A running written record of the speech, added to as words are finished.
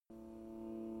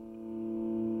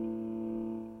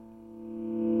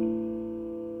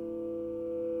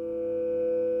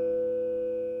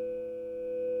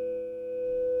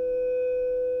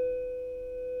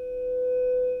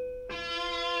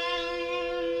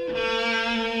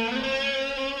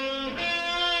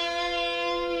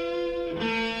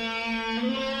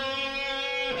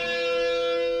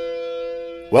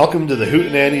Welcome to the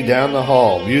Hootenanny Down the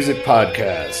Hall music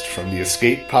podcast from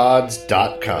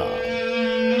theescapepods.com.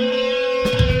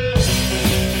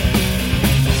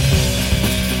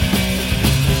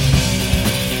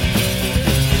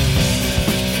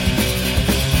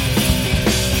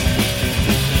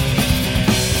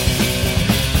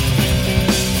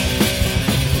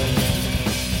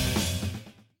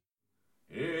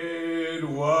 It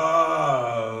was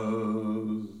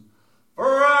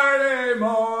Friday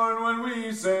morn when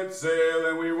we set sail,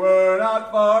 and we were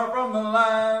not far from the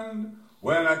land,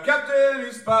 when a captain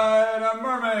he spied a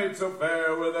mermaid so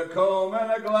fair, with a comb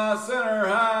and a glass in her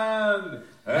hand.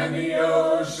 And the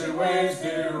ocean waves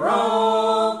did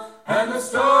roll, and the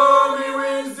stormy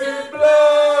winds did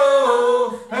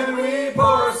blow, and we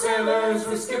poor sailors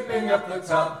were skipping up the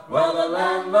top, while the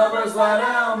landlubbers lie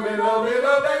down below,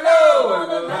 below, below,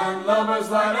 and the landlubbers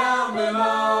lie down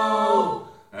below.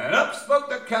 And up spoke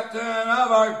the captain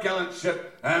of our gallant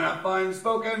ship, and a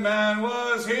fine-spoken man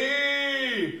was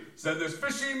he. Said, this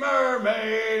fishy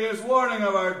mermaid is warning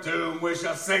of our doom, we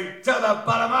shall sink to the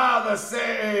bottom of the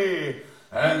sea.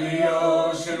 And the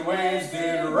ocean waves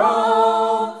did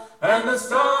roll, and the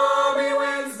stormy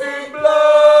winds did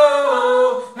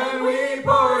blow, and we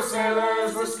poor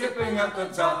sailors were skipping at the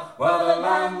top, while the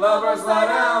landlubbers lie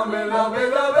down below,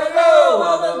 below, below,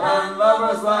 while the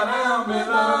landlubbers lie down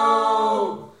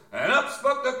below. And up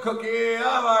spoke the cookie of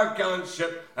our gallant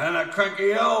ship, and a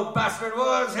cranky old bastard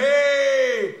was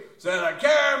he. Said, I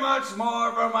care much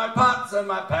more for my pots and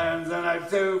my pans than I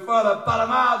do for the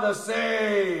bottom of the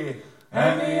sea.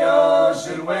 And the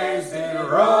ocean waves did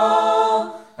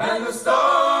roll, and the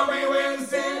stormy winds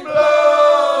did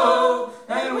blow,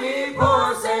 and we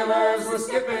poor sailors were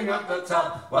skipping up the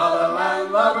top, while the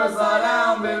landlubbers lie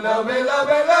down below, below,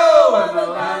 below, and the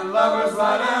landlubbers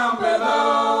lie down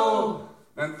below.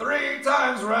 And 3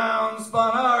 times round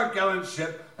spun our gallant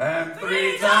ship, and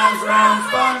 3 times round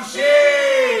spun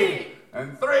she.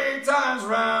 And 3 times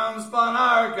round spun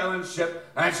our gallant ship,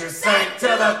 and she sank to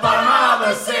the bottom of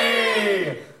the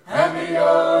sea. And the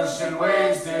ocean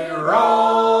waves did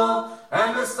roll,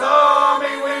 and the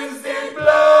stormy winds did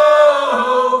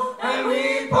blow, and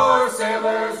we poor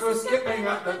sailors were skipping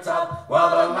up the top, while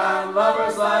the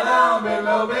landlubbers lie down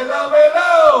below, below,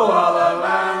 below, while the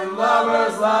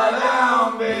landlubbers lie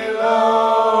down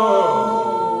below.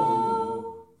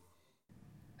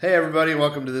 Hey everybody,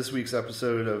 welcome to this week's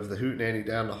episode of the Hootenanny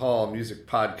Down the Hall music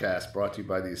podcast brought to you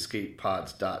by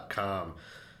theescapepods.com.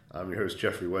 I'm your host,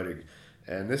 Jeffrey Wedding.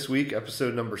 And this week,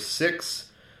 episode number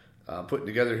 6, putting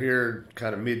together here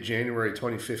kind of mid-January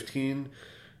 2015.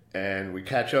 And we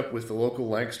catch up with the local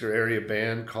Lancaster area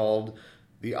band called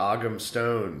the Ogham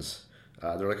Stones.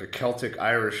 They're like a Celtic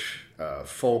Irish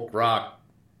folk rock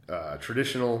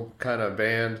traditional kind of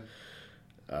band.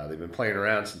 They've been playing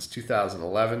around since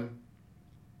 2011.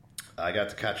 I got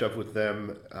to catch up with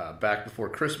them back before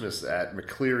Christmas at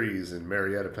McCleary's in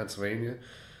Marietta, Pennsylvania.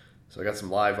 So I got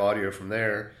some live audio from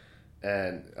there.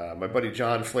 And my buddy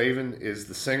John Flavin is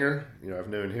the singer. You know, I've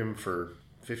known him for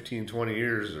 15, 20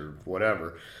 years or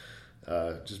whatever,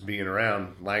 just being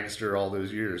around Lancaster all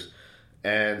those years.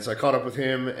 And so I caught up with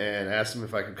him and asked him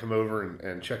if I could come over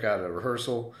and check out a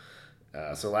rehearsal.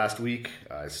 So last week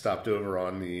I stopped over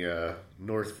on the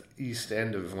northeast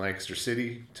end of Lancaster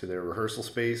City to their rehearsal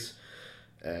space.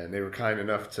 And they were kind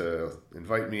enough to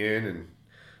invite me in and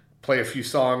play a few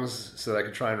songs so that I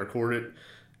could try and record it.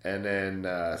 And then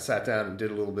sat down and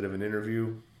did a little bit of an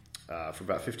interview for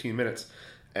about 15 minutes.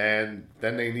 And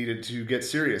then they needed to get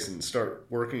serious and start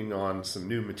working on some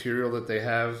new material that they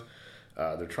have.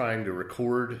 They're trying to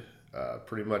record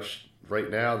pretty much right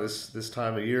now, this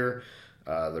time of year.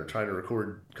 They're trying to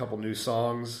record a couple new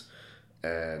songs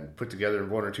and put together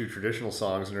 1 or 2 traditional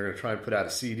songs, and they're going to try and put out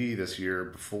a CD this year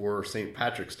before St.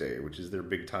 Patrick's Day, which is their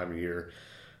big time of year.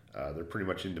 They're pretty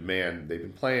much in demand. They've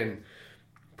been playing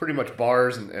pretty much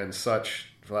bars and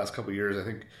such for the last couple of years. I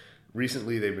think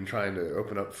recently they've been trying to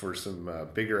open up for some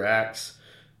bigger acts,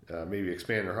 maybe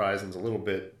expand their horizons a little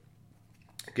bit,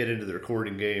 get into the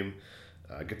recording game,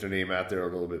 get their name out there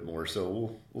a little bit more.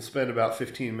 So we'll spend about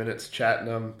 15 minutes chatting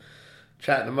them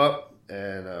up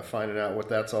and finding out what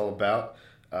that's all about.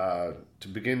 To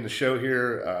begin the show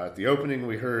here, at the opening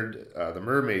we heard the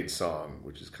Mermaid song,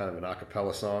 which is kind of an a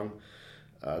cappella song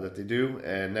that they do.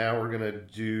 And now we're going to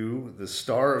do The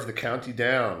Star of the County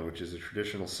Down, which is a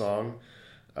traditional song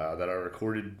that I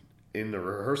recorded in the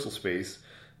rehearsal space.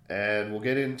 And we'll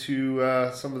get into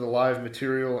some of the live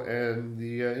material and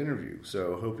the interview.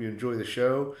 So hope you enjoy the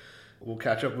show. We'll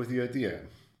catch up with you at the end.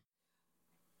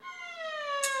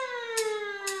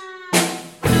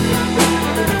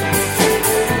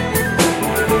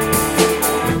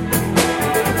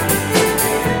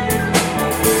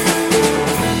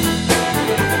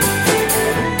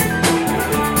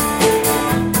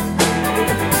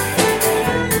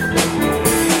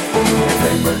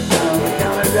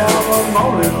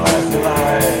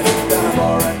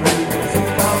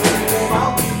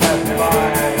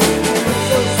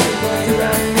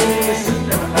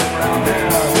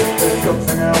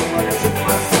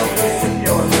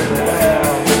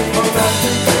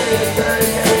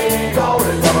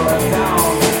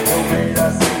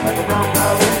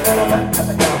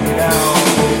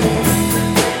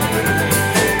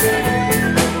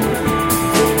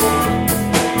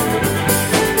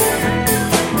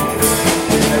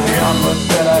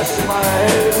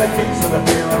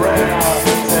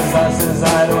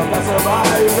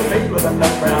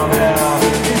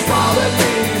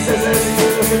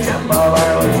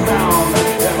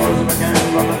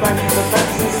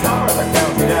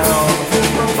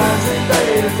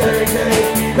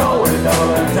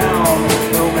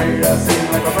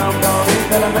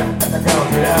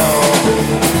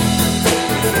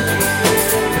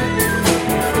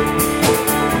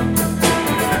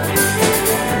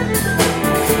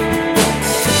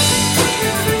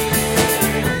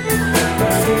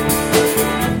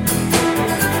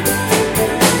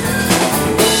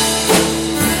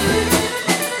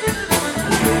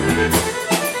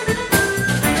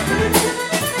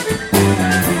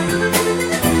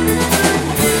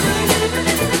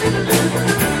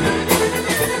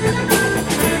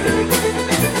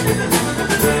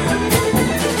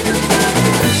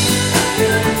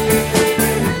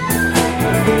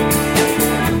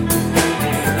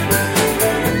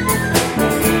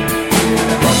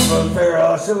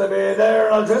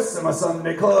 my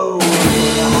Sunday clothes.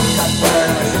 The hot cat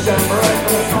fire, I should jamboree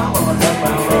for the smile on my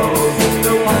cut-bound rose.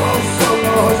 The white house so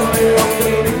low, so lay up to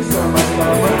the leaves, so much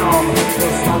love brown.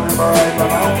 Still smiling bright,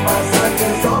 but my own my sight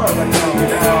is sort of count me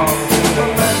down. The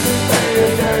Memphis Bay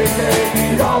is Jerry Cake,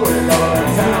 he's always over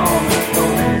in town.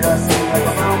 Don't need a scene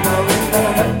like a mountain of leaves that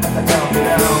I met at the count me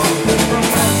down. The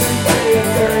Memphis Bay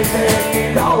is Jerry Cake,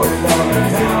 he's always over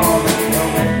in town.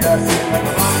 Don't need a scene like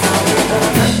a mountain of leaves that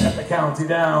I met at the county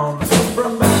down.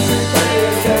 From Memphis Bay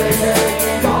is Jerry Cake,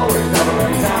 he's always over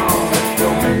in town.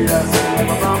 Don't need a scene like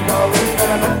a mountain of leaves that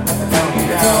I met at the county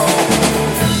down.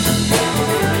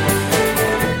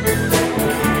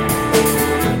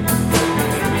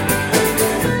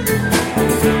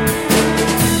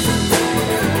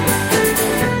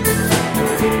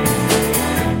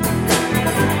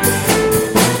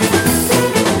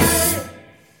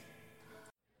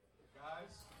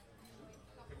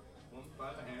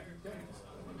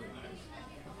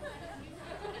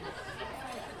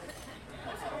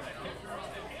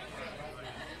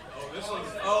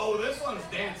 This one's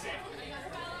dancing.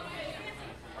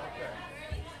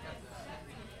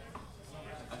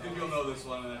 I think you'll know this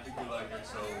one, and I think you like it,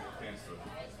 so dance to it.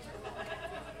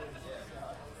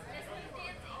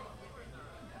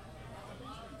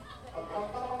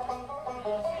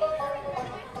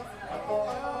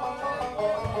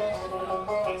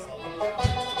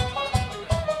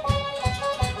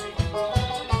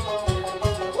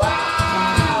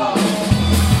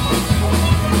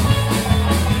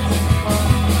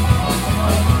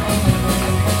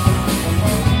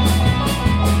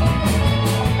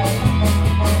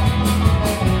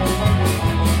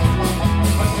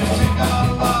 Check out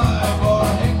a lie.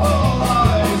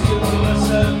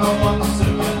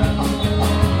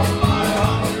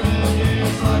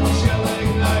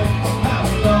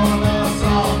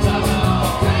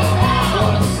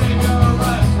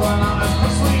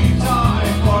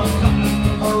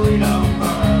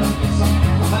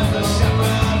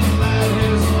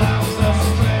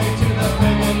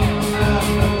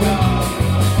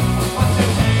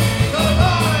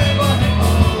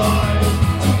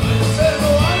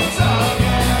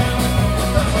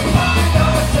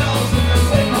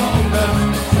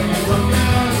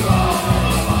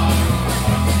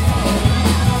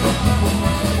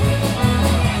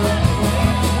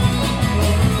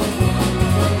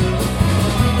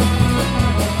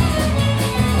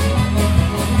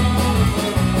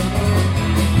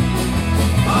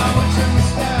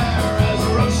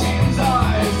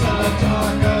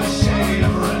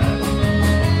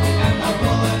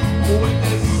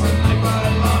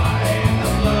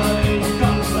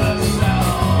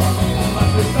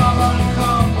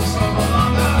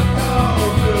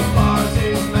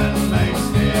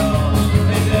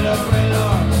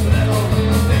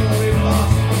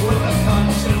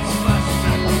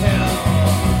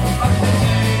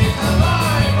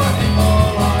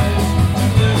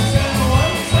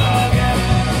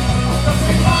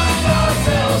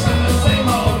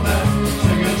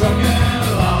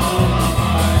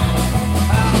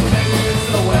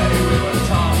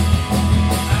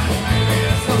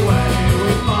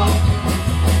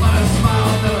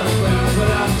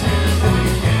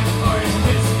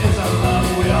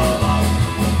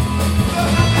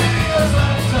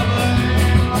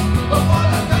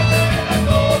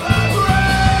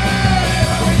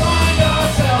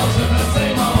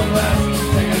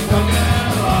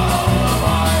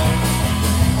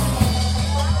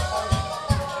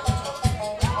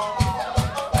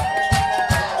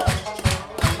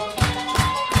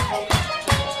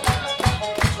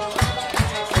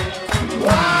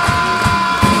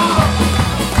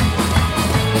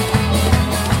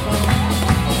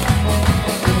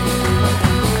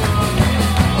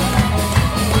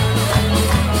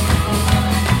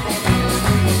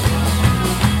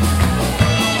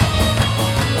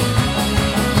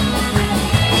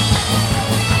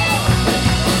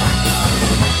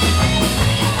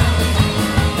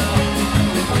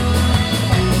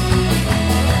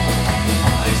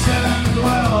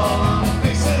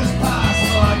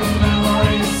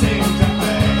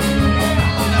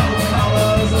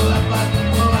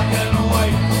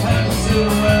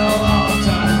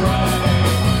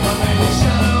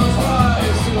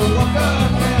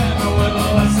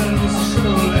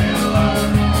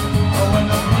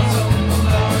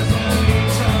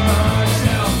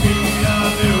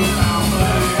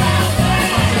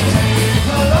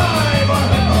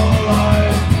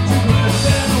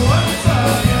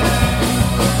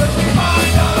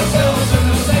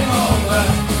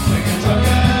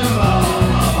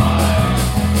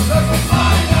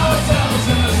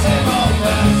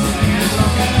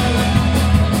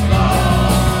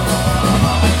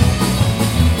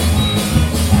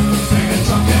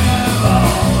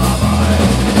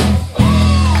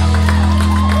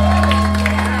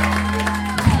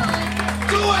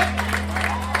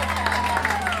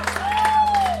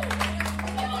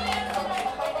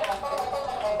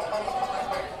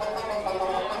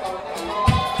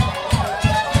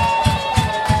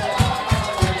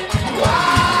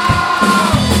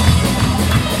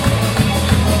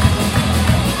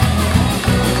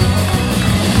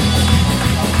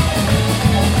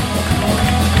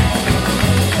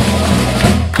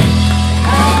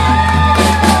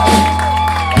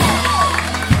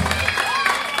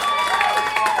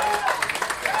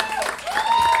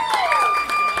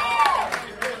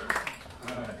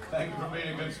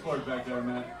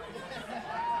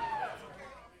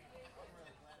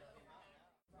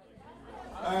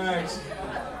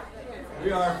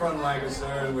 We are from Lancaster,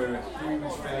 and we're a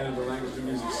huge fan of the Lancaster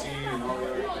music scene and all the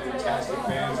fantastic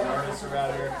bands and artists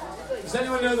around here. Does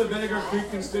anyone know the Vinegar Creek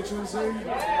constituency? You've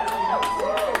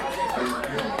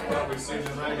probably seen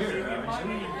them right here, haven't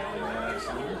you?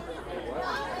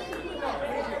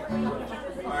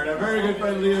 All right, our very good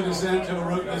friend Leo DeSanto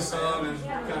wrote this song and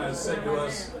kind of said to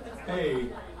us, hey,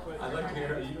 I'd like to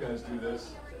hear how you guys do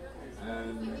this.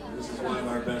 And this is one of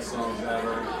our best songs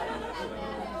ever.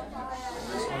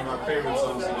 So, it's one of our favorite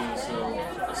songs to do,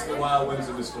 so it's The Wild Winds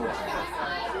of Misfortune. Well,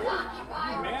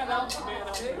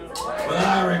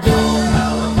 I recall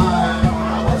how the mind when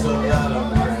I was a lad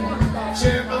of mine,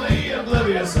 cheerfully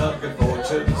oblivious of good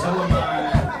fortunes of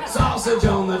mine. Sausage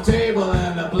on the table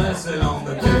and a blessing on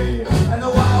the day, and the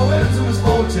wild winds of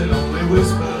misfortune only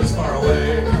whispers far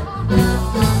away.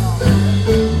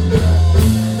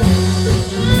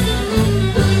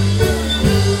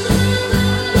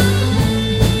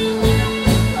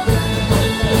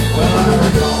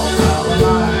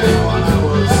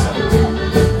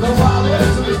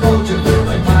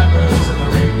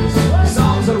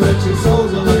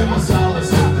 Souls are looking for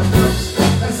solace in the brooks,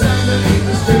 and sang beneath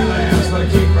the street lamps, but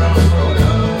keep from throwing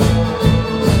up.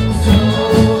 So,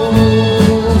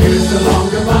 here's the long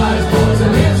goodbyes, boys,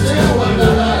 and here's to one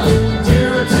another,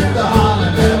 dearer to the heart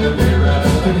and ever nearer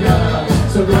together.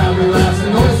 So grab your glass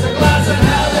and hoist a glass, and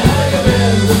how the hell you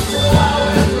been? To the wild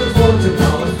winds of misfortune,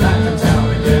 blow us back in town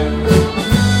again.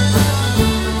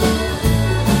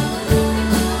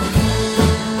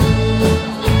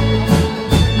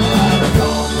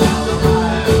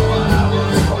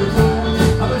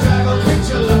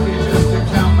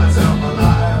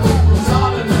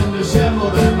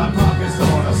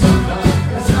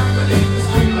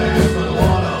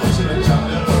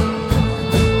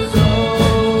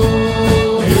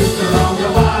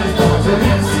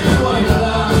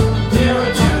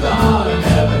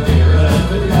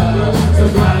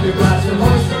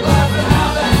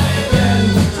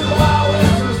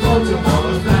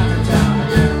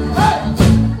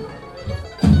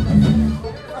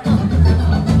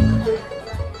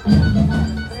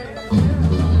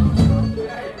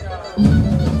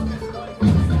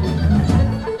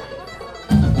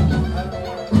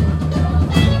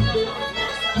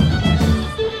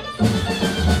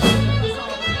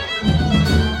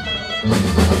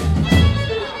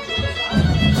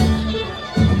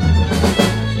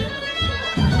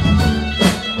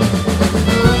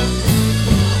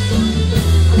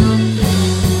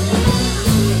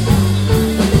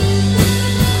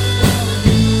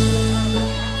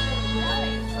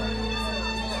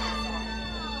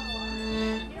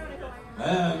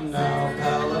 And now,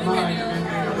 pal of mine, you can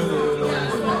be with it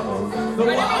over. The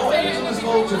wild winds of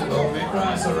misfortune blow me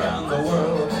thrice around the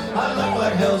world. I look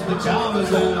like hell's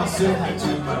pajamas and I'll sink me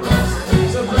to my rest.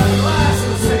 So grab a glass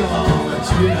and sing along and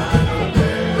tune I know the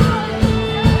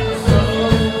bed.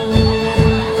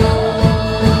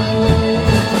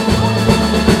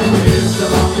 Here's the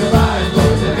long goodbye,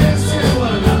 boys, and here's to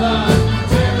one another.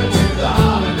 Tear it to the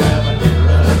heart and never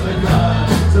nearer than God.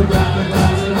 So grab a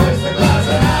glass and hoist the glass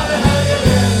and how the hell you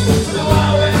been? To the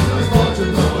wild winds of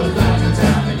misfortune, blow us back to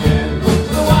town again. To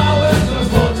the wild winds of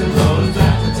misfortune, blow us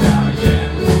back to town again.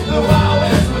 To the wild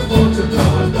winds of misfortune,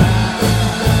 blow us back to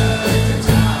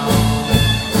town again.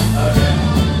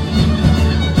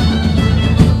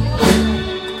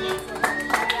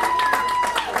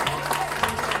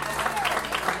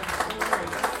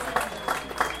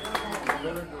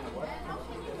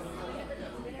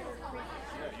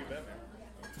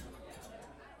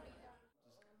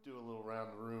 Do a little round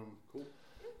the room. Cool.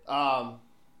 All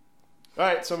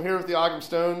right, so I'm here with the Ogham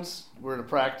Stones. We're at a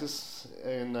practice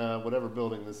in whatever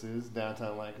building this is,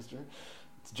 downtown Lancaster.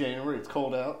 It's January. It's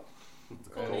cold out.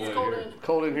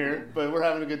 Cold in here, but we're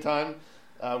having a good time.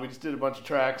 We just did a bunch of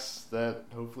tracks that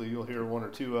hopefully you'll hear one or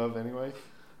two of anyway.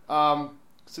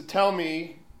 So tell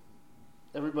me,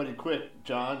 everybody quick.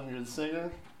 John, you're the singer?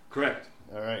 Correct.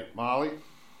 All right. Molly,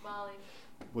 Molly.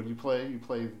 what do you play? You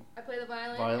play I play the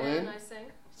violin, Violin? and I sing.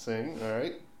 sing. All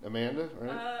right. Amanda, all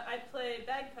right? I play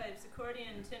bagpipes,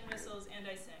 accordion, tin whistles, and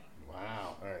I sing.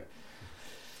 Wow. All right.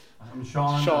 I'm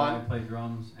Sean. Sean. I play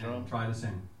drums and Drum. try to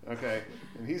sing. Okay.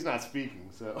 And he's not speaking,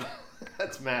 so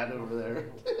that's Matt over there.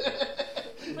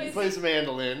 He Plays- plays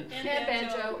mandolin And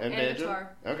banjo. and and banjo.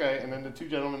 guitar. Okay. And then the two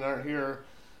gentlemen aren't here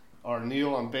are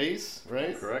Neil on bass,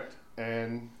 right? Correct.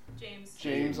 And James.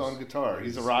 James on guitar.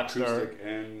 He's a rock star. Acoustic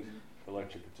and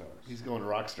electric guitars. He's going to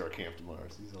Rockstar Camp tomorrow.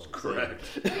 So he's all Correct.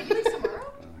 Can you play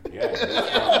tomorrow? Yeah.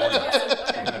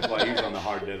 That's why he's on the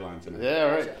hard deadline tonight. Yeah,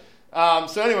 all right.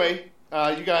 So anyway,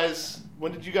 you guys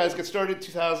when did you guys get started?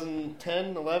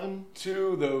 2010, 11?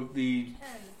 The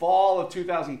fall of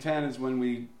 2010 is when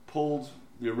we pulled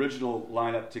the original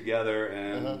lineup together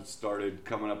and started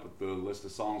coming up with the list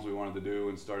of songs we wanted to do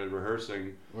and started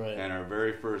rehearsing. Right. And our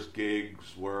very first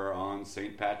gigs were on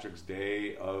St. Patrick's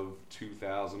Day of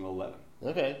 2011.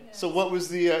 Okay. Yes. So what was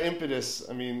the impetus?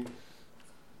 I mean,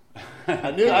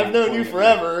 I've known you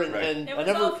forever, and It I was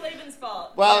never. all Flavin's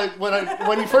fault. Well,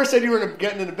 when you first said you were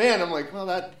getting in a band, I'm like, well,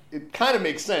 it kind of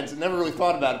makes sense. I never really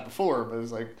thought about it before, but it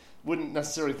was like, wouldn't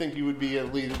necessarily think you would be a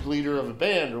leader of a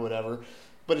band or whatever.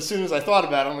 But as soon as I thought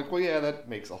about it, I'm like, well, yeah, that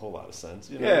makes a whole lot of sense.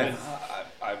 You know what I mean?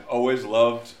 I've always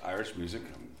loved Irish music.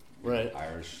 I'm Right.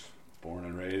 Irish, born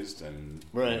and raised, and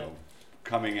Right. you know,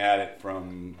 coming at it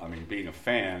from, being a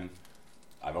fan,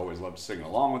 I've always loved singing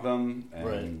along with them,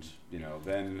 and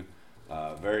then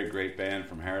very great band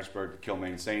from Harrisburg, the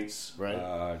Kilmaine Saints. Right.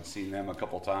 I'd seen them a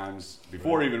couple times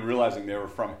before even realizing they were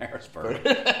from Harrisburg,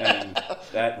 and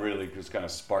that really just kind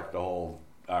of sparked the whole.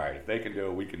 All right, if they can do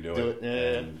it, we can do it.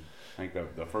 Yeah, and I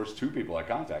think the first two people I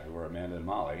contacted were Amanda and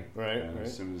Molly. Right, And right.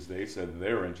 as soon as they said that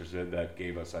they were interested, that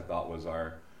gave us, I thought, was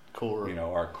our Core.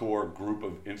 our core group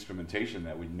of instrumentation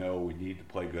that we know we need to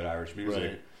play good Irish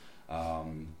music.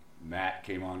 Matt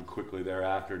came on quickly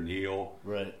thereafter. Neil,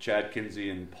 Right. Chad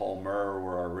Kinsey, and Paul Murr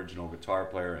were our original guitar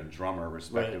player and drummer,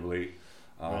 respectively.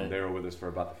 Right. They were with us for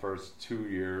about the first 2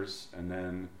 years, and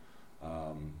then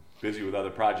busy with other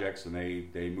projects, and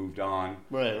they moved on.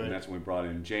 Right, right. And that's when we brought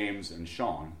in James and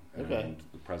Sean and Okay.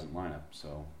 the present lineup.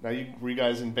 So Now, were you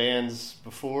guys in bands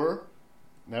before?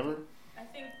 Never? I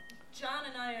think John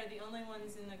and I are the only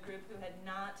ones in the group who had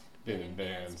not Been been in in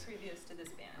bands. bands previous to this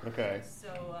band. Okay. So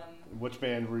Which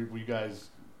band were you guys?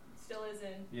 still is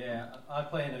in. Yeah, I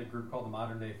play in a group called the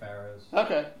Modern Day Pharaohs.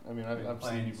 Okay. I mean, Been I've seen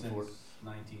playing you before. since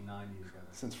 1990s.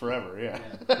 Since forever, yeah.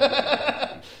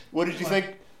 Yeah. What did you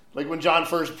think? Like when John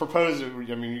first proposed it,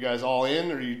 I mean, you guys all in,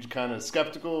 or you kind of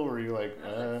skeptical, or you like? I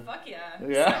was like, fuck yeah.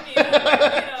 Yeah.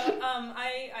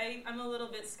 I'm a little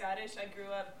bit Scottish. I grew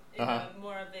up in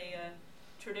more of a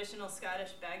traditional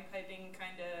Scottish bagpiping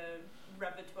kind of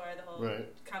repertoire, the whole Right.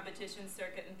 competition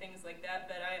circuit and things like that.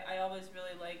 But I always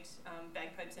really liked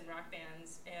bagpipes and rock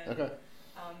bands. And Okay.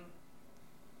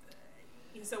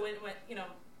 so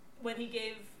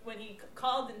when he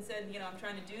called and said, I'm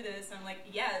trying to do this, I'm like,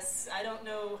 yes. I don't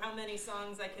know how many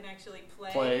songs I can actually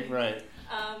play. Right.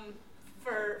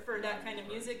 For that kind of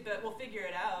music, but we'll figure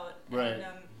it out. Right. And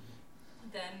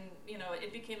then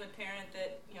it became apparent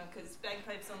that because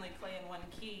bagpipes only play in one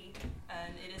key,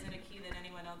 and it isn't a key that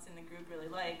anyone else in the group really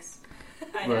likes.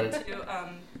 I Right. had to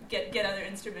get other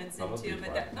instruments Oh, that'll into, be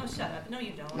but fine. oh, shut up! No,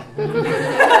 you don't.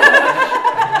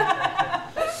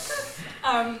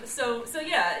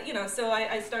 So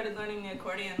I started learning the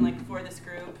accordion for this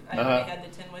group. I already had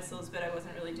the tin whistles, but I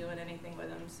wasn't really doing anything with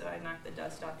them, so I knocked the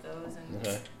dust off those, and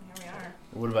Okay. here we are.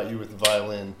 What about you with the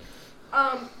violin?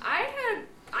 I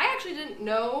actually didn't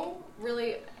know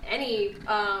really any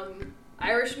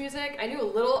Irish music. I knew a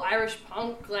little Irish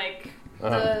punk, like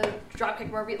the Dropkick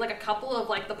Murphy, like a couple of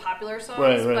the popular songs.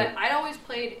 Right. But I'd always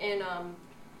played in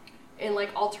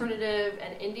alternative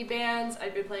and indie bands.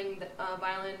 I'd been playing the,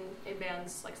 violin in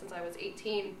bands since I was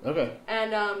 18, Okay.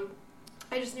 and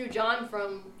I just knew John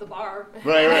from the bar.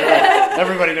 Right.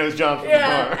 Everybody knows John from the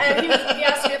bar. And he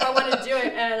asked me if I wanted to do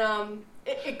it, and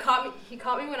it caught me. He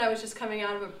caught me when I was just coming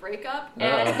out of a breakup,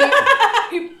 and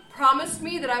he promised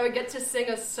me that I would get to sing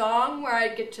a song where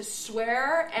I'd get to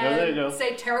swear there you go. and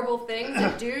say terrible things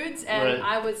at dudes, and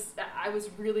Right. I was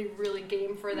really, really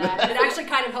game for that. And it actually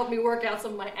kind of helped me work out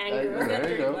some of my anger.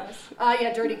 There you go.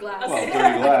 Yeah, Dirty Glass. well,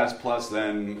 Dirty Glass plus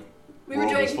then We were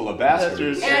World is doing- Full of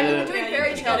Bastards. That's And we Yeah. were doing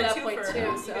Fairy Tale at that point too. You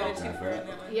got a So twofer on that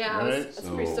one. yeah, I Right. was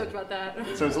pretty So- stoked about that.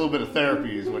 So it's a little bit of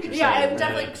therapy, is what you're Yeah, saying. I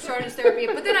definitely started as therapy,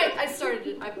 but then I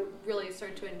really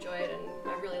started to enjoy it, and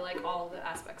I really like all the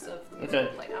aspects of the music Okay.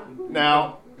 I play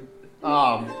now.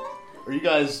 Now, are you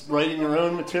guys writing your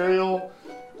own material?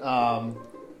 We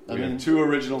have 2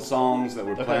 original songs that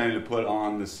we're Okay. planning to put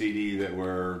on the CD that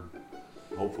we're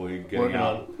hopefully getting Working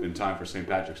out in time for St.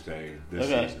 Patrick's Day this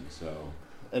Okay. season. So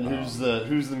And who's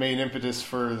the main impetus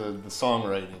for the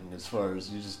songwriting? As far as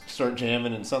you just start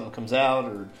jamming and something comes out,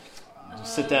 or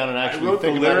just sit down and I actually wrote the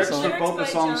think about a lyrics song? for both the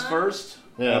Lyrics by songs John. first,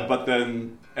 Yeah. but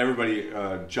then everybody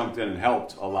jumped in and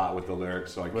helped a lot with the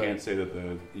lyrics. So I Right. can't say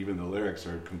that even the lyrics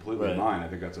are completely Right. mine. I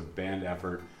think that's a band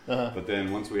effort. Uh-huh. But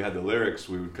then once we had the lyrics,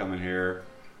 we would come in here,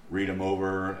 read them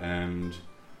over, and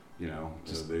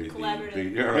Just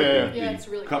collaborative. Yeah, it's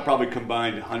really cool. probably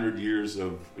combined 100 years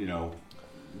of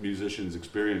musicians'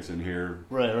 experience in here.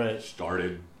 Right.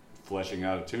 Started fleshing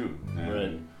out a tune,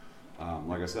 and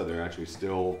like I said, they're actually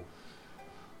still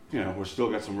we're still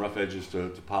got some rough edges to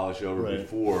polish over Right.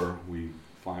 before we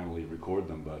finally record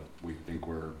them, but we think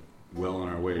we're well on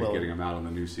our way to getting them out on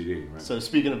the new CD. Right? So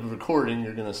speaking of recording,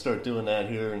 you're going to start doing that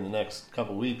here in the next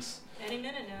couple weeks. Any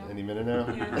minute now. Any minute now?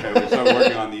 Yeah. Okay, we started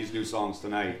working on these new songs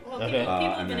tonight. Well, Okay. people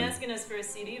have and been then- asking us for a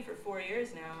CD for 4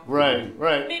 years now. Right.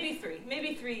 Maybe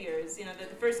 3 years. The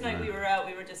first night we were out,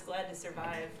 we were just glad to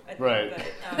survive. I think. Right.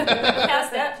 But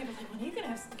past that, people were like, when are you going to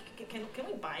have, can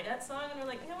we buy that song? And we're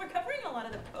like, we're covering a lot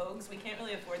of the Pogues. We can't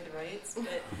really afford the rights.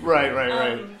 But, Right.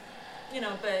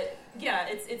 but yeah,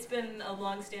 it's been a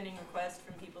long-standing request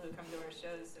from people who come to our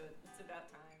shows, so it's about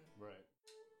time. Right.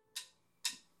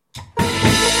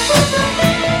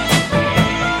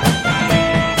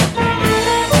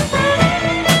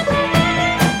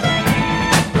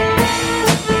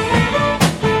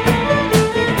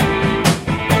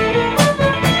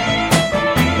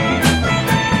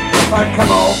 I come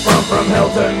home from hell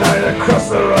tonight across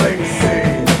the running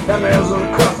sea. The nails of the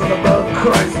cross on the blood of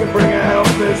Christ can bring a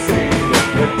healthy seed.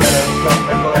 The dead have come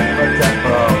and claim a death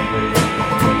from me.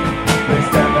 They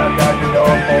stand outside the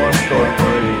door for a story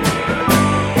free.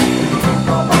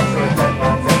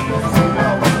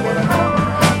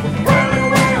 Whirling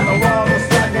away on the wall, the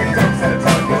striking text and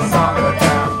telling the song of the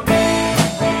town.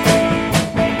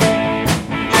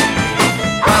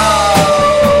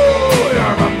 Oh, you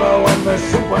remember when the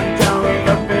ship went down and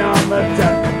left me on the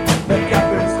deck? The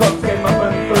captain's clerk came up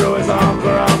and threw his arms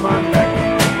around my neck.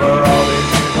 For all these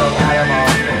years I've had him on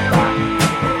my back.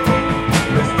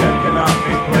 This death cannot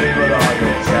be played with all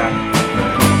your chat.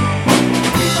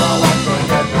 Keep on watching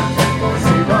death and take more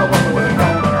see the woman with a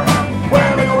comb in her hand.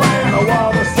 Wailing away on the wall,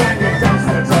 the striking text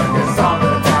and telling the song of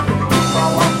the town. Keep on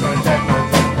watching death and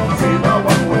take more see the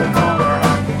woman with a comb in her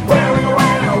hand. Wailing away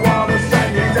on the wall, the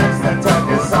striking text and telling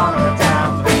the song of the town.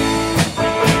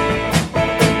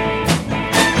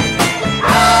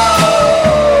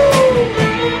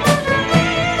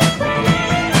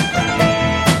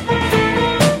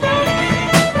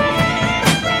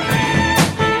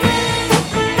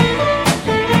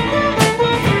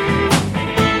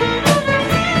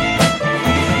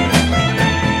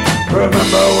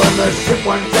 Remember when the ship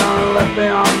went down and left me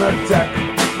on the deck?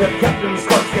 The captain's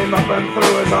clerk came up and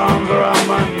threw his arms around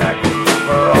my neck.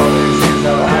 For all these years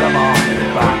I've had him on his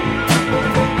back.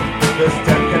 This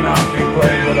deck cannot be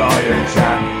played with all your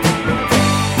chat.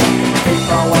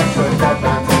 Keep on watching that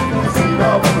man take see the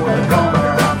woman with a comb in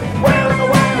her hand. Wailing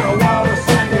away on a wall, the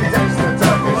singing takes the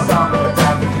turkey song of the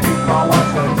town. Keep on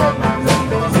watching that man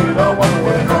see the woman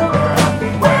with a comb in her hand.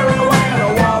 Wailing away on a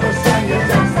wall, the singing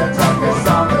takes the turkey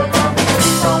song of the town.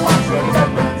 Keep on watching that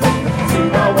man see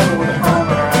the woman with a comb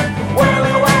in her hand.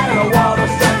 Wailing away on a wall, the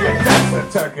singing takes the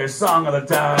turkey song of the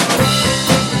town.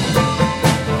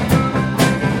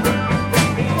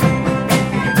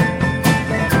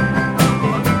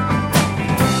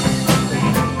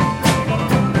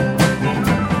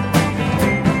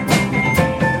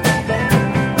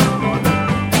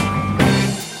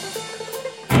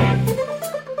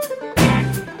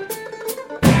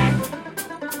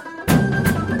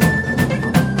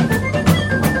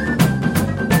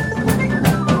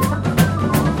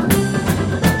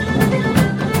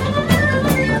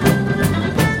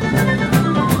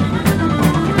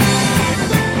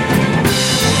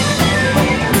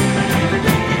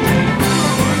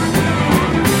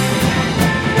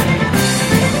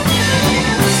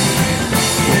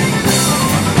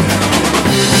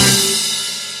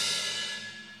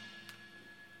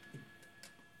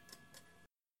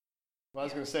 I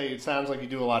was going to say, it sounds like you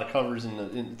do a lot of covers, and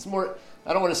it's more.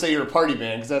 I don't want to say you're a party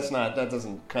band because that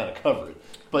doesn't kind of cover it.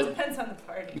 But Depends on the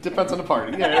party. it depends on the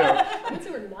party. Yeah. I'd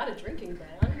say we're not a drinking band.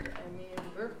 I mean,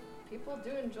 people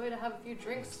do enjoy to have a few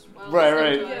drinks while Right,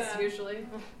 listening right. to us, usually.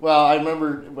 Well, I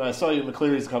remember when I saw you at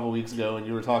McCleary's a couple weeks ago, and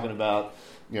you were talking about,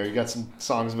 you got some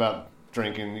songs about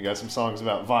drinking, you got some songs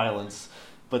about violence,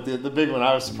 but the big one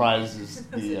I was surprised is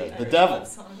the Irish devil. love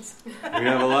songs. We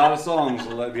have a lot of songs.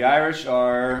 The Irish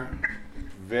are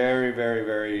very, very,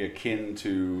 very akin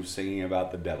to singing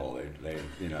about the devil.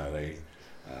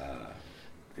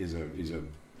 He's a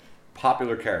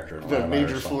popular character in a lot The of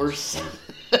major Irish force. songs.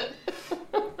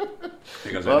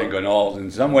 Because I think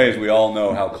in some ways we all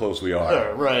know how close we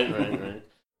are. Right. But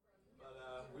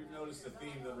we've noticed a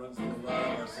theme that runs through a lot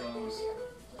of our songs.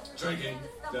 Drinking,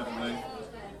 definitely.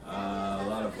 A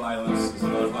lot of violence. There's a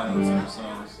lot of violence in our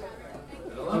songs.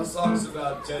 And a lot of songs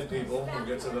about dead people. We'll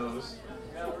get to those.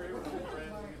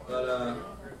 But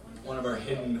one of our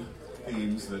hidden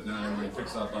themes that not everybody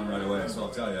picks up on right away, so I'll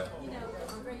tell you.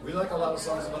 We like a lot of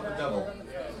songs about the devil.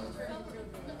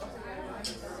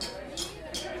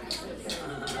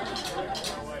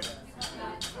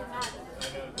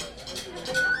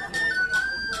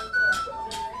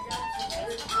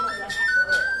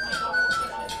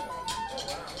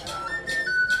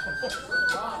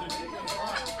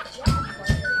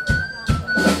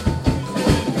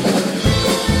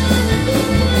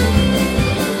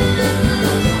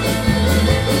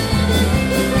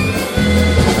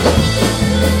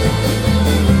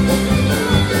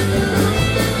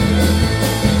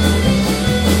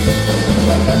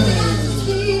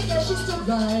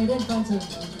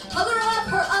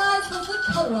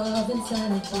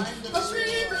 insanity. Push me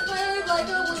in the grave like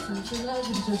a whistle to let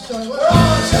me just show. We're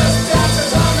all just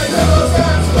dancers on the devil's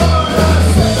dance floor.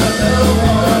 Swing a little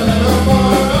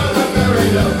more on the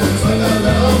merry-go. Swing a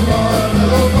little more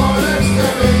next to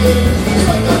me.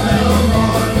 Swing a little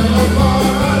more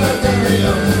on the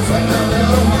merry-go. Swing a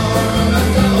little more on the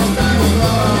devil's dance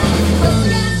floor.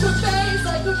 Looking at her face,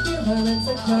 I could feel her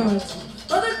insecurity.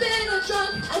 Mother'd been a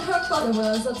drunk and her father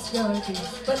was obscurity.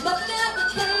 But nothing ever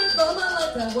came from a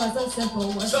life that was a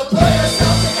simple one. So pull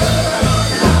yourself together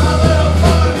and have a little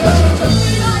fun. She took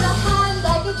me by the hand, I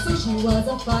could see she was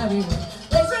a fiery one.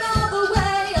 They ran all the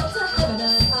way up to heaven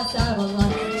and past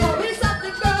Avalon. Tell me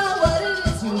something, girl, what it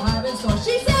is you have in store.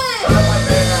 She said, Come with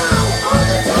me now on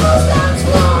the devil's dance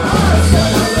floor.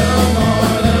 Swing a little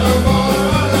more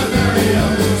on the merry-go.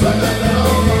 Swing a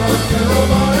little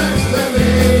more next to me.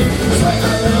 Swing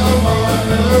a little more on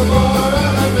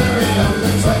the merry-go.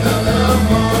 Swing a little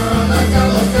more on the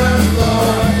devil's dance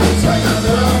floor. Swing a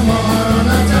little more on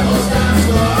the devil's dance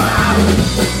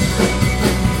floor.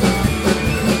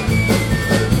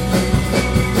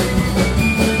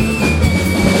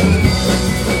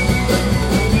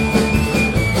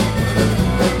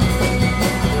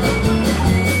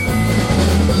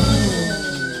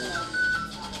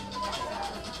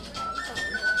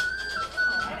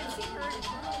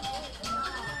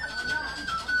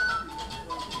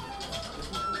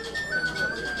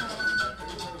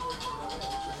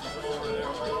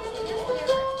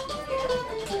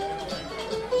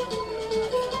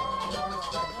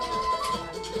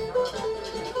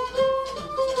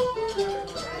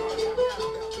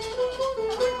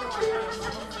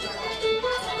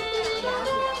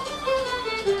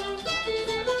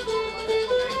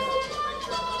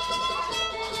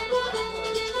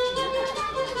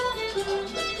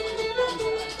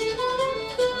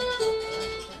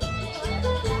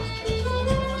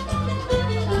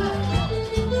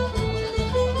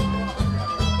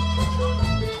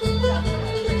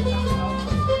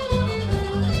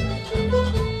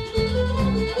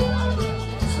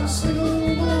 So sing a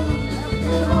little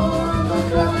more on the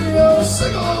merry-go.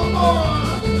 Sing a little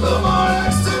more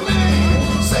next to me.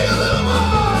 Sing a little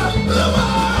more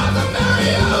on the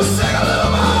merry-go. Sing a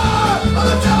little more on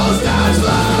the devil's dance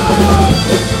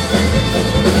floor.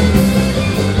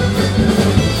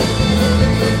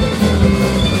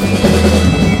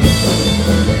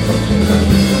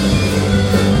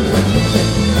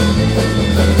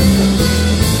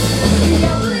 the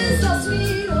apple is so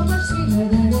sweet, oh much sweeter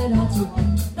than it ought to be.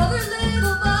 Another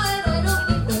little bite, I don't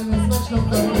think there is much hope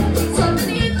for it. Sun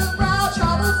beneath the brow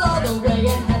travels all the way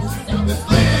and has to stop.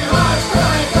 Bleeding hearts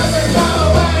crying 'cause there's no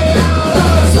way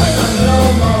out. Swing a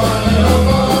little more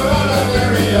on the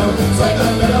merry-go. Swing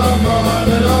a little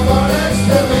more next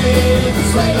to me.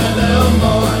 Swing a little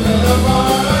more on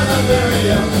the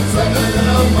merry-go. Swing a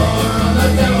little more on the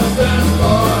devil's dance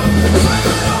floor. Swing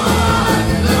a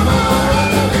little more on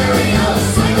the merry-go.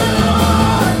 Swing a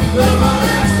little more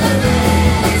next to me.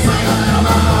 Swing a little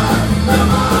more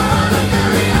on the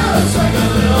merry-go. Swing a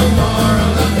little more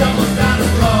on the devil's dance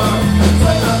floor.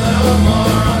 Swing a little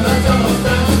more on the devil's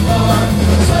dance floor.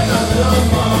 Swing a little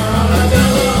more on the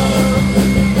devil's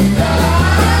dance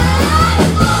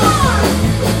floor.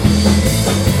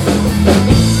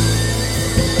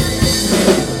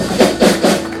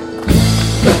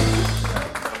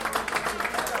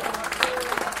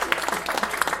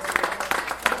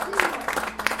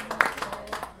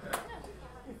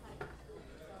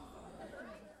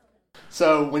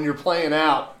 So when you're playing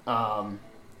out,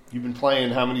 you've been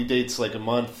playing how many dates, like a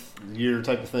month, a year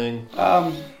type of thing?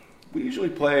 We usually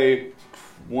play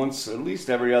once, at least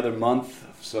every other month.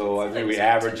 So I think we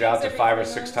average out to every 5 or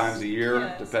 3 6 months. times a year,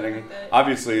 Yeah, depending. something like that.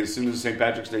 Obviously, as soon as St.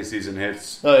 Patrick's Day season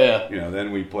hits, Oh, yeah.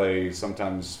 then we play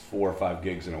sometimes 4 or 5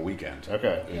 gigs in a weekend.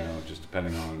 Okay. Just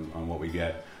depending on what we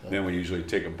get. Then we usually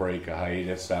take a break, a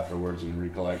hiatus afterwards, and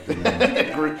recollect. And then,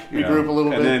 Regroup a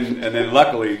little bit. and then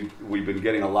luckily we've been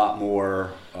getting a lot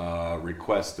more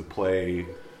requests to play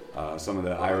some of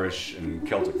the Irish and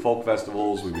Celtic folk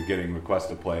festivals. We've been getting requests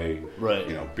to play, Right.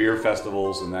 beer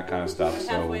festivals and that kind of stuff. And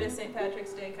So halfway to St.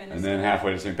 Patrick's Day kind of and stuff. then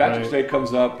halfway to St. Patrick's Right. Day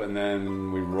comes up, and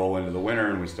then we roll into the winter,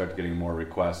 and we start getting more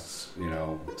requests.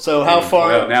 So how far?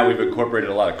 Well, now we've incorporated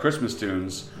a lot of Christmas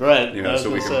tunes, Right. I was so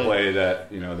we gonna can say. play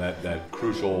that, that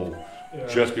crucial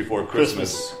just before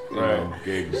Christmas, Right.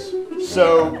 gigs.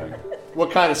 So- that kind of thing.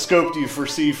 What kind of scope do you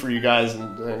foresee for you guys?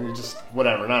 And just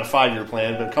whatever, not a 5-year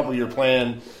plan, but a couple-year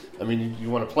plan. I mean, you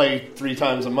want to play 3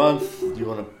 times a month? Do you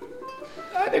want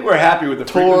to? think we're happy with the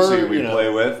tour, frequency we you know. play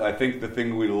with. I think the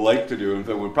thing we like to do,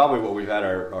 and probably what we've had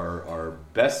our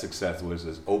best success with,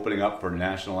 is opening up for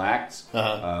national acts.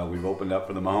 We've opened up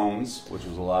for the Mahones, which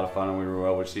was a lot of fun, and we were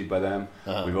well received by them.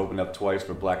 We've opened up twice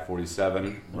for Black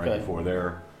 47 right before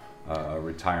their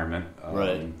retirement.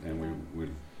 And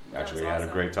we've actually had a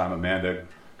great time. Amanda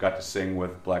got to sing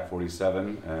with Black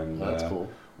 47, and that's cool.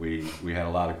 We had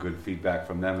a lot of good feedback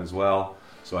from them as well.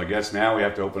 So I guess now we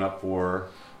have to open up for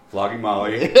Flogging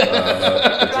Molly,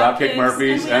 the Dropkick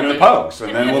Murphys, and the Pogues,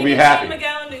 and then we'll be happy. Sean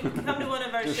McGowan to come to one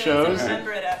of our The shows and shows?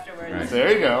 remember it afterwards. Right.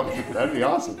 There you go. That'd be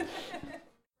awesome.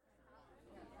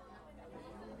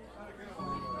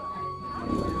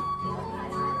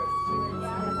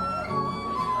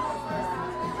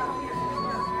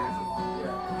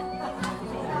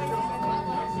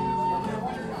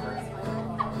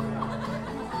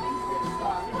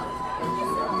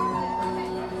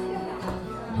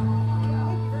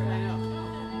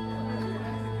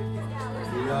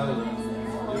 The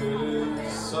island, it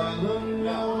is silent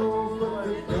now, but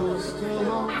the ghost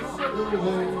along the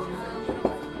way,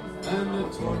 and the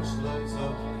torch lights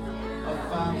up a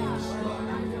famished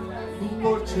light, whose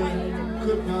fortune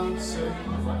could not say.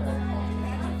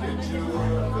 Did you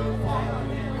work upon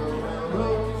the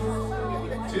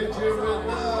railroad? Did you rid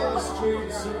the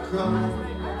streets of crime?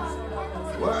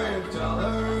 Were your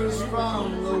dollars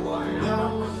from the White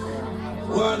House?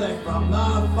 Were they from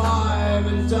the five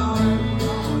and dime?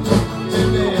 Did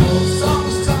the old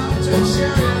songs start to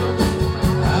cheer you?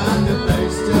 And did they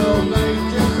still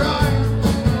make you cry?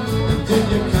 And did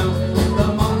you count the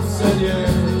months and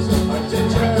years? Or did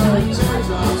your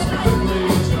teardrops quickly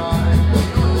dry?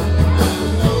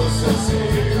 And those that see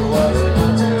you was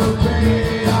not to be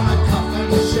on a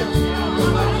coffin ship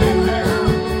like came here,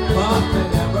 but they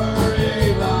never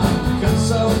even got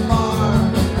so far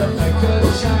that they could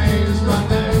change my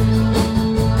name.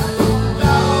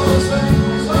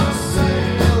 Thousands are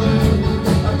sailing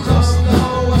across the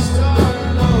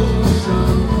western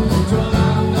ocean to a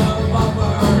land of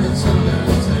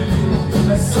opportunity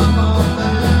that some of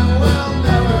them will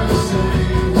never see.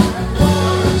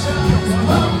 Fortunes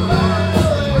are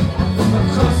sailing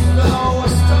across the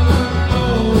western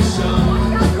ocean.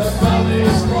 Their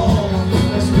bellies full,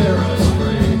 their spirits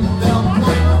free. They'll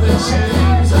break the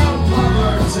chains of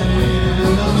poverty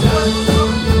and they'll just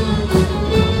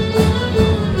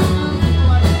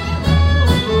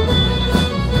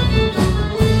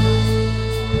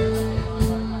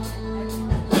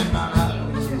in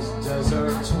Manhattan's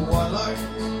desert twilight,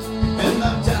 in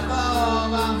the death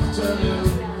of afternoon,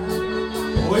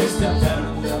 we stepped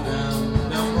down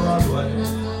Broadway,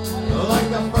 like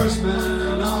the first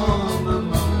man on the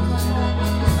moon.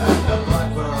 And the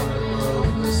blackbird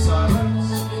broke the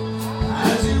silence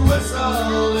as he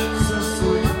whistled, it's so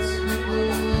sweet.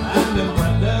 And in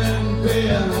Brendan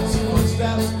Behan's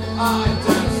footsteps, I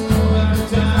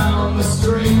danced down the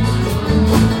street.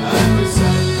 And we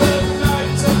said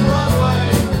goodnight to Broadway,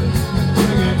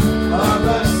 giving our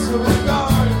best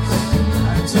regards.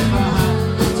 And tip my hat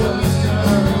to Mr.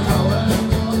 Cohen,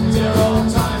 dear old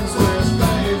times were his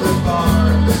favorite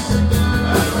bars. And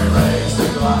we raised a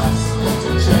glass to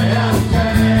JFK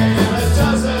and a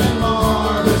dozen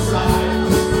more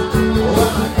besides.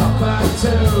 When I come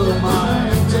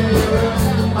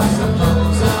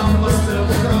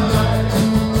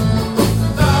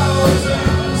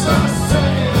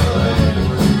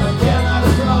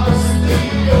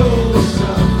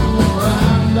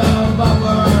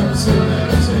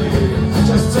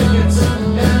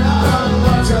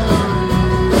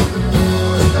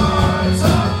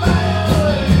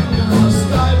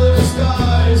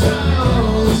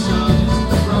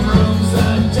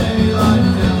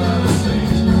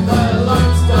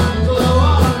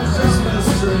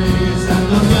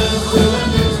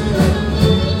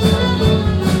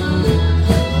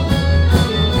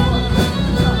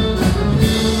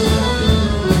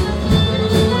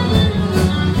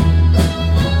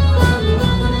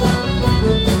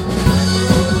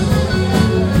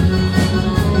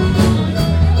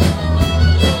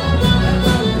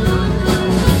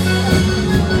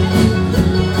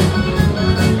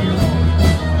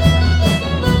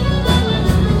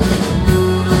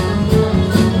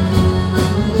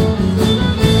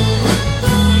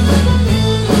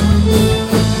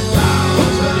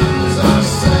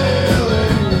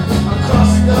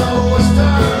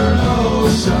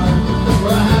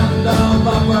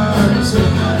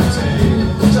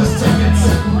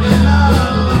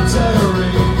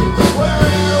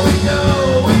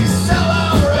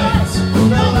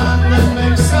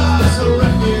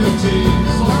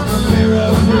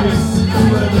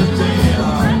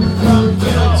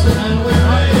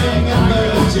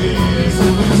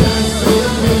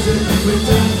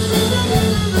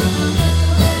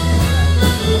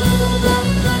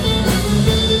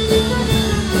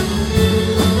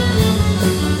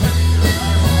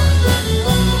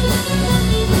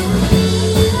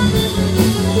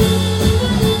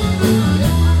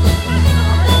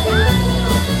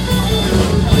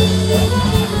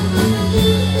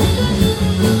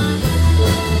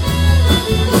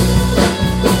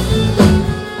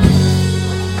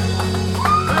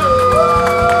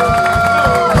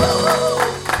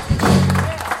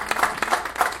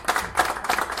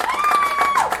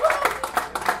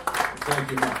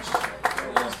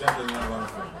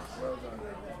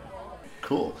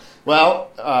Cool.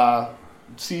 Well,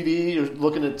 CD, you're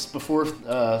looking at before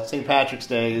St. Patrick's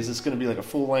Day. Is this going to be like a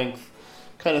full-length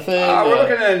kind of thing? We're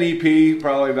looking at an EP,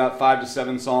 probably about 5 to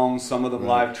 7 songs, some of them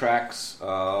live tracks,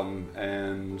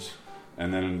 and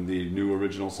then the new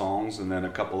original songs, and then a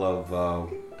couple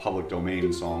of public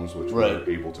domain songs, which we're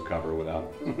able to cover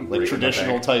without like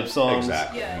traditional type songs.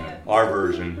 Exactly. Yeah. Our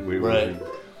version,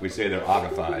 we say they're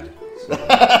ogified. So.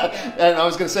 And I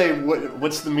was going to say,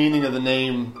 what's the meaning of the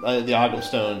name, the Ogham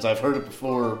Stones? I've heard it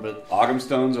before, but Ogham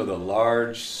stones are the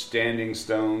large standing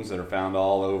stones that are found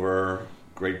all over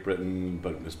Great Britain,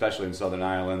 but especially in Southern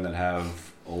Ireland, that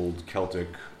have old Celtic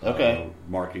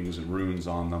markings and runes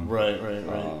on them. Right.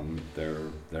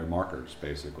 They're markers,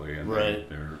 basically, and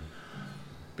they're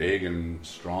big and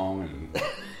strong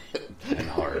and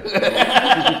hard.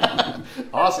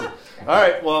 Awesome. All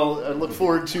right. Well, I look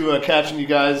forward to catching you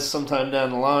guys sometime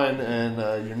down the line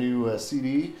and your new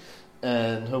CD,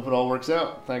 and hope it all works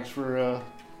out. Thanks for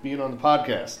being on the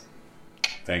podcast.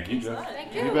 Thank you, Jeff.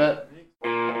 Thank you. You bet.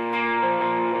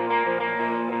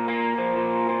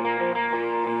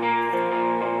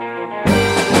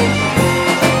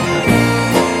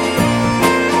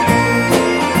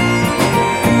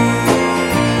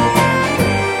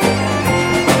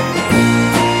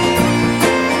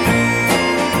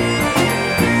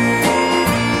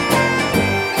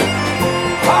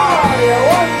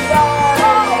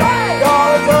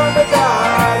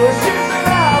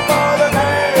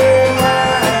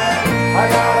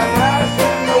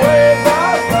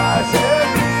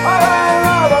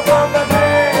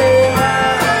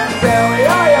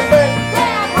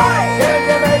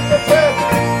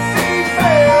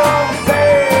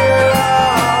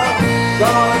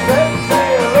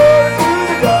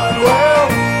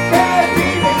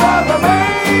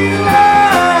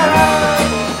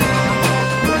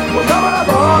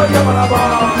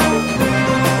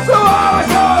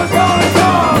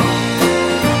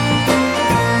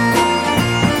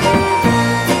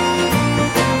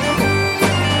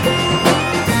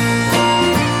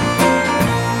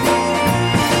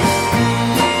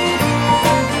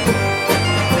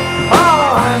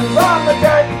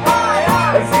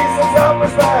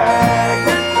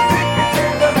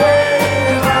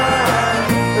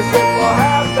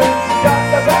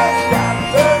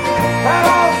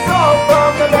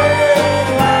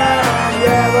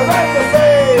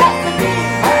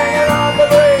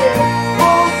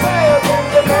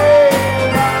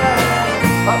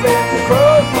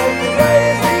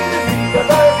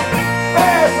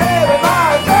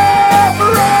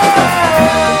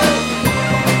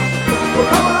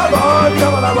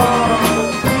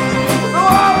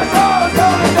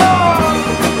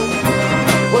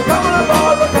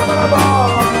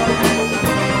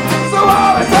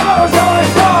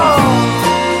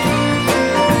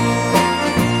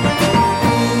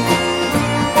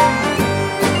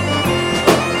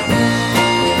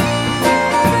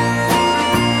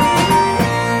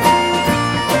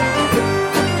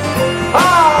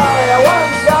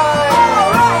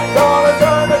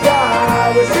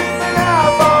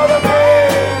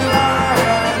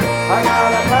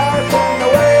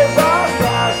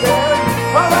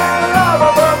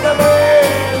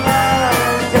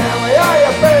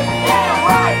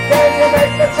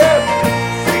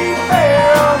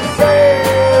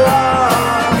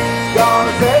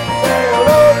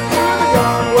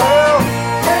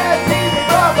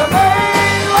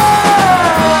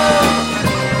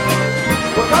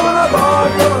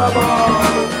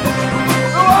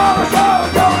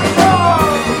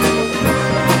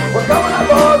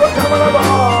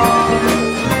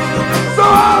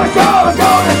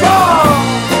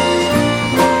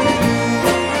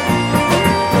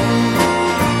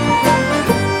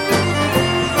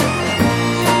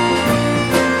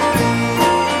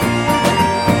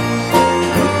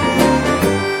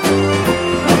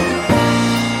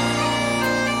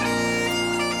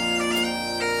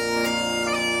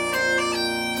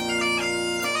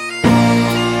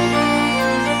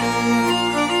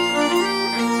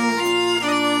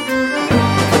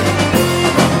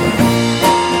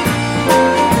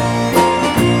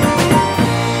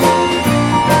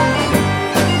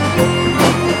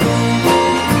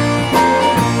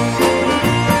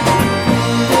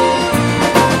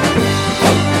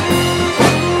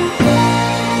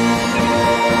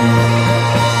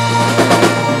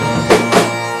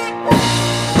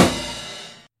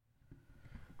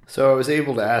 So I was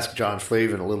able to ask John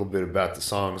Flavin a little bit about the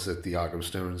songs that the Ogham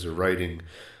Stones are writing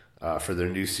for their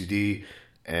new CD,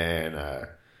 and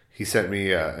he sent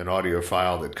me an audio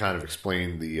file that kind of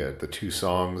explained the two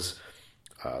songs.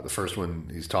 The first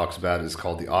one he talks about is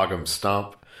called the Ogham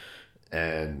Stomp,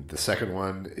 And the second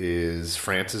one is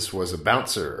Francis Was a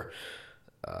Bouncer.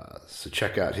 So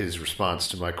check out his response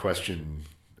to my question,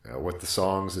 what the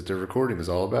songs that they're recording is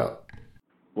all about.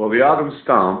 Well, The Autumn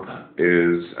Stomp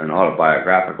is an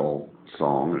autobiographical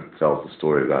song. It tells the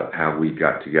story about how we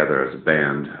got together as a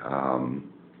band,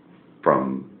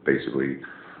 from basically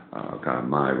kind of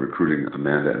my recruiting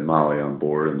Amanda and Molly on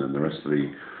board, and then the rest of the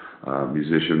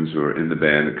musicians who are in the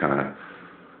band. It kind of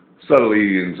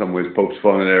subtly, in some ways, pokes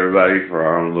fun at everybody for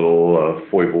our own little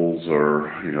foibles or,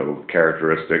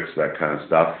 characteristics, that kind of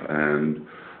stuff. And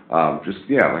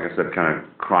like I said, kind of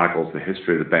chronicles the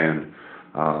history of the band.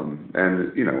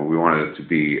 And we wanted it to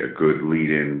be a good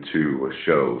lead-in to a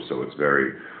show, so it's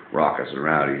very raucous and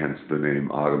rowdy, hence the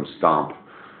name Autumn Stomp,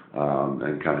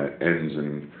 and kind of ends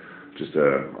in just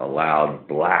a loud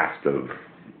blast of,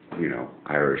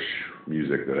 Irish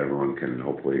music that everyone can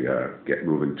hopefully get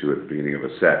moving to at the beginning of a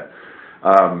set.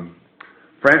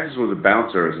 Francis Was a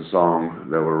Bouncer is a song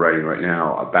that we're writing right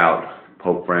now about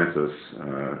Pope Francis.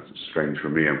 It's strange for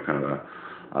me, I'm kind of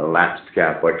a lapsed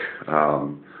Catholic.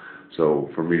 So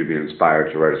for me to be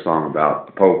inspired to write a song about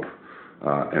the Pope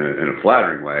in a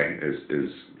flattering way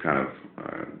is kind of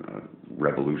a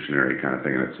revolutionary kind of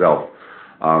thing in itself.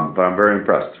 But I'm very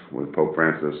impressed with Pope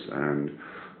Francis and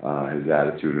his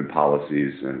attitude and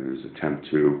policies and his attempt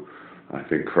to, I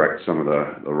think, correct some of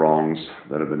the wrongs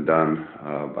that have been done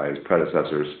by his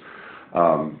predecessors.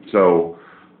 So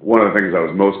one of the things I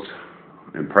was most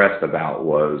impressed about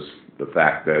was the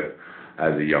fact that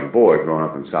as a young boy growing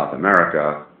up in South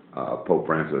America, Pope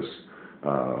Francis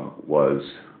was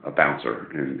a bouncer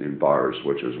in bars,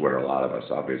 which is where a lot of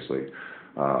us obviously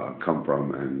come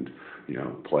from and,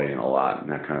 play in a lot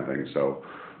and that kind of thing. So,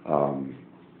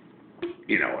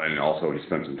 and also he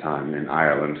spent some time in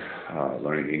Ireland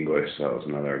learning English, so it was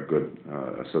another good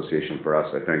association for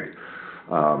us, I think.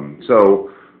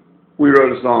 So we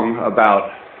wrote a song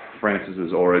about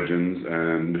Francis's origins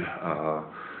and,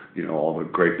 all the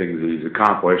great things that he's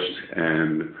accomplished,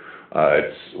 and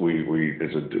it's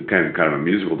kind of a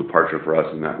musical departure for us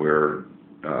in that we're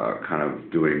kind of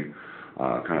doing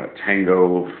kind of a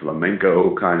tango,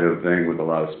 flamenco kind of thing with a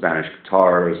lot of Spanish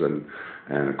guitars and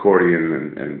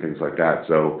accordion and things like that.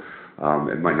 So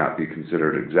it might not be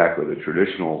considered exactly the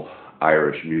traditional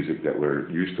Irish music that we're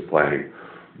used to playing,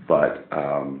 but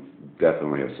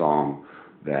definitely a song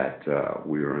that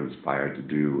we were inspired to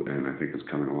do, and I think is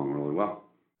coming along really well.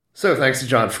 So thanks to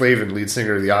John Flavin, lead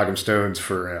singer of the Ogham Stones,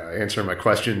 for answering my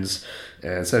questions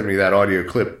and sending me that audio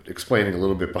clip explaining a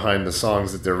little bit behind the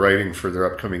songs that they're writing for their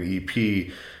upcoming EP,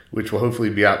 which will hopefully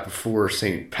be out before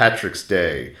St. Patrick's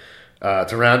Day.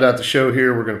 To round out the show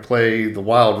here, we're going to play The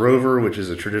Wild Rover, which is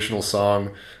a traditional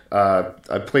song.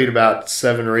 I played about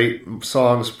 7 or 8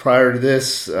 songs prior to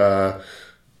this.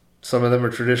 Some of them are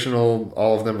traditional,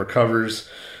 all of them are covers.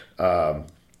 The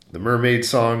Mermaid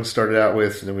song started out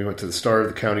with, and then we went to The Star of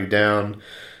the County Down,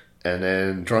 and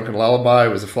then Drunken Lullaby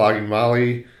was a Flogging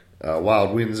Molly.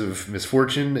 Wild Winds of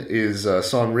Misfortune is a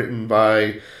song written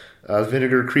by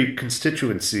Vinegar Creek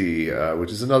Constituency,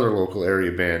 which is another local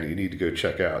area band you need to go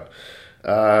check out.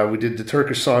 We did The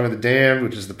Turkish Song of the Damned,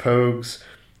 which is the Pogues.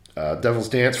 Devil's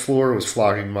Dance Floor was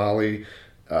Flogging Molly.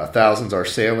 Thousands Are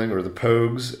Sailing, or the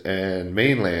Pogues. And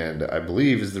Mainland, I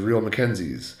believe, is the Real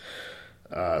Mackenzies.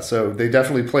 So they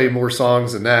definitely play more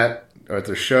songs than that at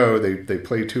their show. They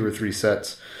play 2 or 3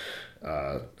 sets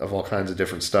of all kinds of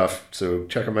different stuff. So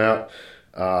check them out.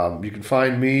 You can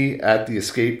find me at the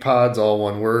Escape Pods, all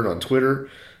one word, on Twitter.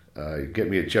 You can get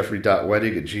me at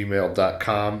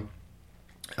jeffrey.wettig@gmail.com.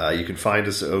 You can find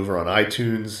us over on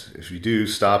iTunes. If you do,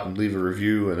 stop and leave a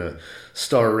review and a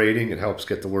star rating. It helps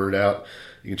get the word out.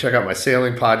 You can check out my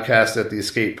sailing podcast at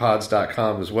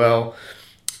theescapepods.com as well.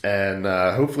 And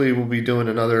hopefully we'll be doing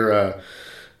another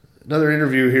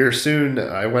interview here soon.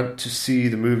 I went to see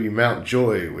the movie Mount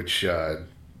Joy, which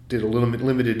did a little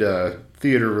limited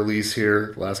theater release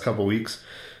here the last couple weeks.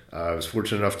 I was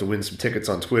fortunate enough to win some tickets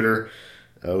on Twitter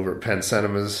over at Penn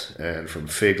Cinemas and from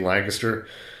Fig Lancaster.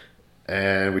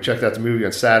 And we checked out the movie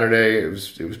on Saturday. It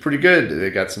was pretty good. They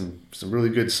got some really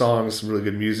good songs, some really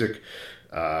good music.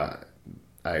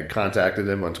 I contacted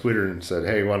them on Twitter and said,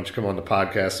 hey, why don't you come on the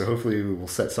podcast? So hopefully we'll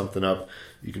set something up.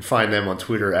 You can find them on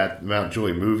Twitter at Mount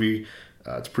Joy Movie.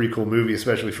 It's a pretty cool movie,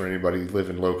 especially for anybody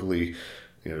living locally.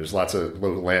 There's lots of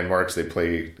local landmarks. They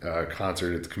play a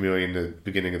concert at the Chameleon at the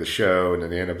beginning of the show, and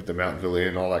then they end up at the Mountain Villa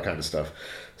and all that kind of stuff.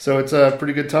 So it's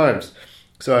pretty good times.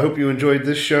 So I hope you enjoyed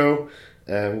this show,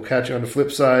 and we'll catch you on the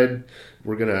flip side.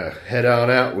 We're going to head on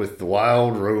out with The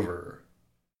Wild Rover.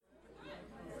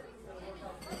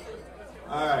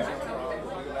 All right.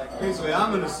 Basically,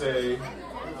 I'm going to say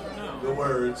the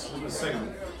words, I'm going to sing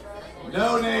them.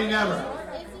 No, nay, never.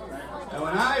 And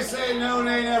when I say no,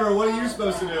 nay, never, what are you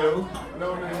supposed to do?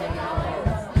 No, nay,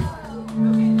 never.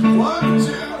 1,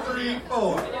 2, 3,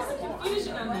 4. There's some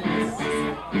confusion on this.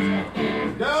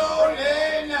 No,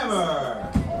 nay, never.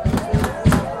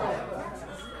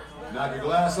 Knock your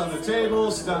glass on the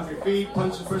table, stomp your feet,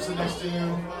 punch the person next to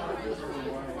you.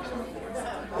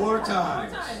 4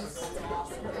 times.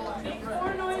 Make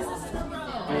 4 noises in a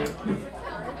row.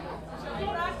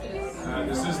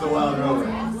 Practice. This is the Wild Rover.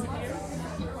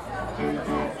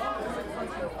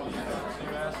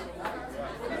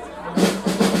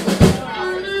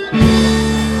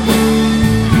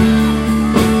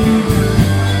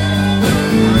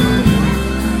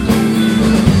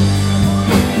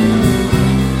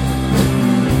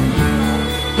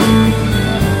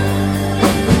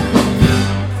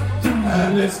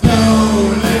 And it's no,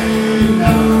 nay,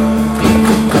 never.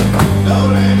 No,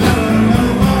 nay, never, no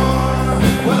more.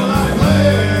 Will I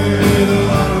play the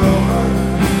Wild Rover?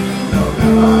 No,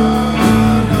 never,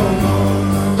 no more.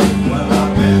 Well,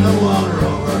 I've been the Wild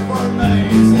Rover for many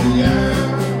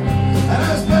years, and I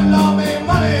spent all my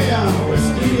money on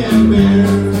whiskey and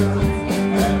beer.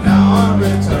 And now I'm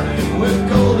returning with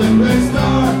golden gray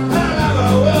star, and I never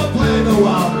will play the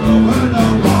Wild Rover no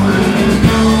more. And it's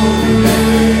no,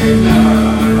 nay, never.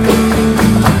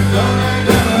 No, nay,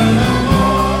 never, no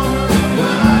more.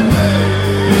 Will I play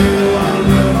the Wild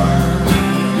Rover?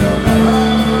 No, never,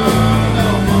 no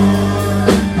more.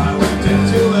 I went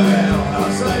into a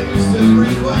alehouse I used to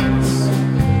frequent,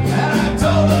 and I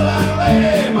told the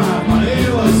landlady my money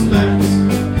was spent.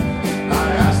 I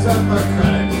asked her for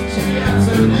credit, she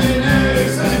answered nay, nay,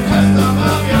 said custom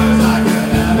of yours I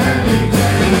could have any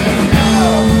day. No,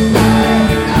 nay,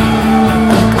 never.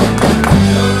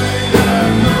 No, nay, never,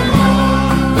 no more.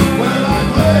 Will I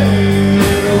play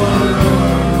the Wild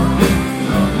Rover?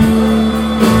 No, never,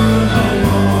 no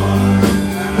more.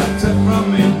 And I took from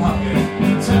my pocket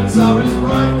 10 sovereigns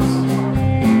bright,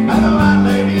 and the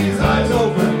landlady's eyes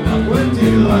opened up with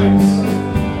delight.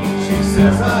 She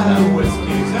says I have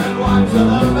whiskeys and wines of the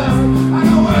best, and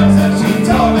the words that she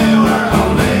told me were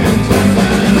only in jest.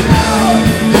 And it's no,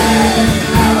 nay,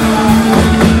 never.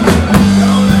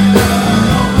 No, nay, never,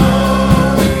 no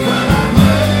more. Will I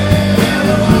play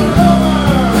the Wild Rover?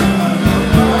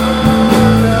 No,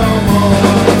 never, no more.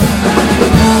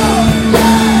 No,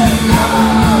 nay, never.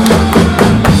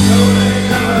 No, nay,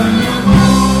 never, no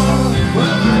more.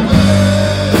 Will I play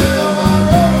the Wild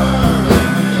Rover?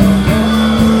 No, never,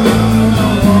 no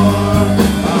more.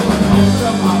 I went home to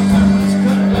my parents,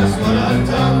 confessed what I'd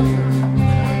done,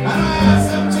 and I asked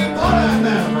them to pardon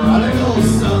their prodigal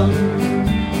son.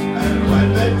 And when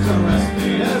they caressed me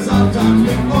as oftentimes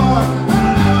before, I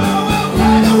never will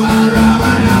play the Wild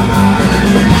Rover no more.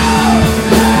 No,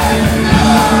 nay,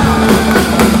 never. No,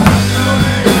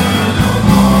 nay, never, no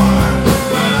more.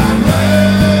 Will I play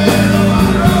the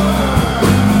Wild Rover?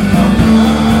 No,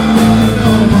 never,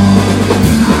 no more.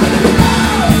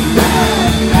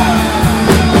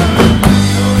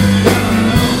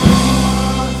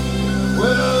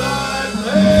 Will I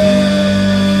play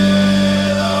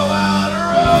the Wild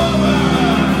Rover?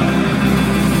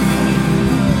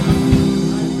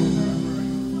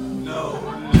 No,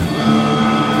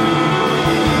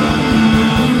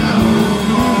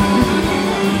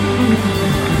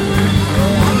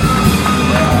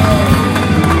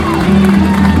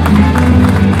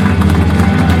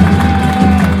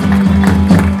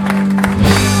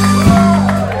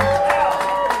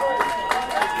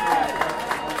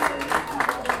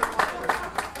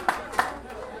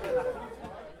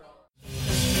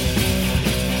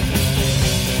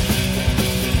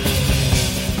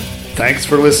 Thanks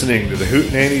for listening to the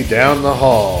Hootenanny Down the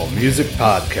Hall music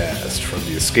podcast from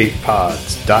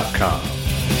theescapepods.com.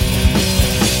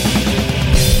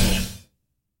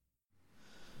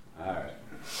 All right.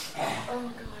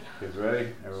 Oh Kids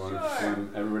ready?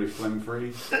 Everybody flim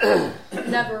free? god.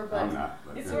 Never, but I'm not.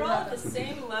 But If we're all at the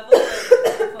same level of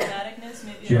phoneticness,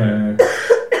 maybe it'll work.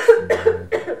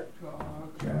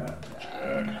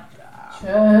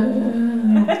 Check.